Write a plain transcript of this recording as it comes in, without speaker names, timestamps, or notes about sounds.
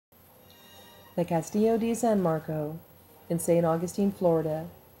The Castillo de San Marcos in St. Augustine, Florida,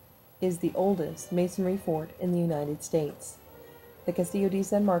 is the oldest masonry fort in the United States. The Castillo de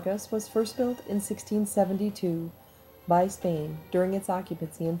San Marcos was first built in 1672 by Spain during its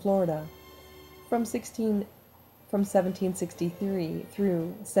occupancy in Florida. From 1763 through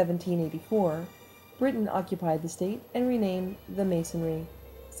 1784, Britain occupied the state and renamed the masonry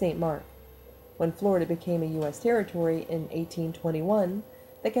St. Mark. When Florida became a U.S. territory in 1821,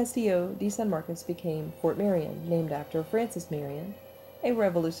 the Castillo de San Marcos became Fort Marion, named after Francis Marion, a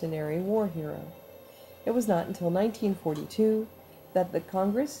Revolutionary War hero. It was not until 1942 that the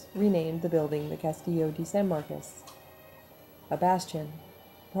Congress renamed the building the Castillo de San Marcos. A bastion.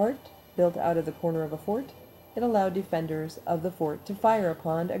 Part built out of the corner of a fort, it allowed defenders of the fort to fire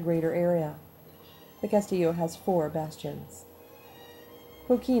upon a greater area. The Castillo has 4 bastions.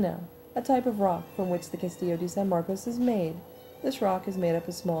 Coquina, a type of rock from which the Castillo de San Marcos is made. This rock is made up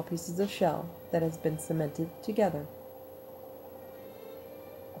of small pieces of shell that has been cemented together.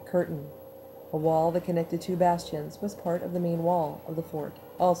 A curtain. A wall that connected 2 bastions was part of the main wall of the fort,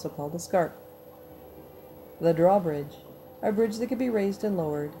 also called a scarp. The drawbridge. A bridge that could be raised and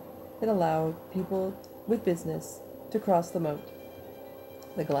lowered. It allowed people with business to cross the moat.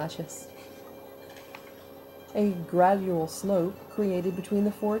 The glacis. A gradual slope created between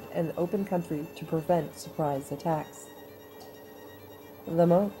the fort and the open country to prevent surprise attacks. The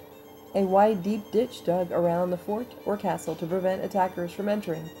moat. A wide, deep ditch dug around the fort or castle to prevent attackers from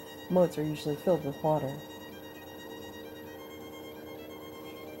entering. Moats are usually filled with water.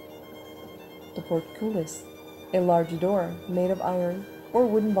 The portcullis. A large door made of iron or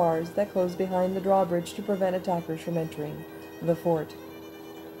wooden bars that close behind the drawbridge to prevent attackers from entering the fort.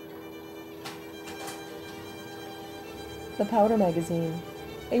 The powder magazine.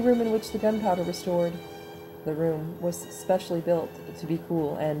 A room in which the gunpowder was stored. The room was specially built to be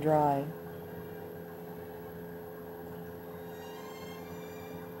cool and dry.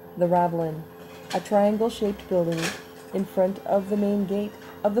 The ravelin, a triangle-shaped building in front of the main gate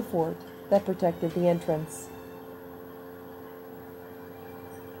of the fort that protected the entrance.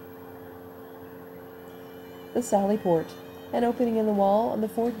 The sally port, an opening in the wall on the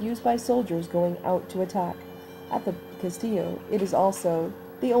fort used by soldiers going out to attack. At the Castillo, it is also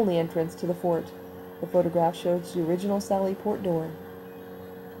the only entrance to the fort. The photograph shows the original sally port door.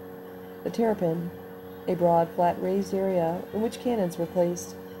 The terrapin, a broad, flat, raised area in which cannons were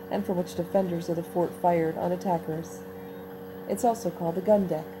placed and from which defenders of the fort fired on attackers. It's also called the gun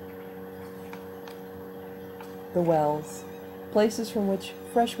deck. The wells, places from which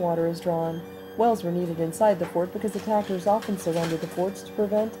fresh water is drawn. Wells were needed inside the fort because attackers often surrounded the forts to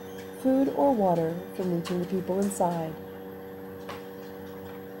prevent food or water from reaching the people inside.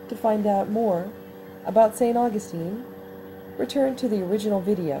 To find out more about St. Augustine, return to the original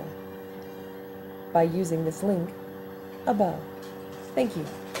video by using this link above. Thank you.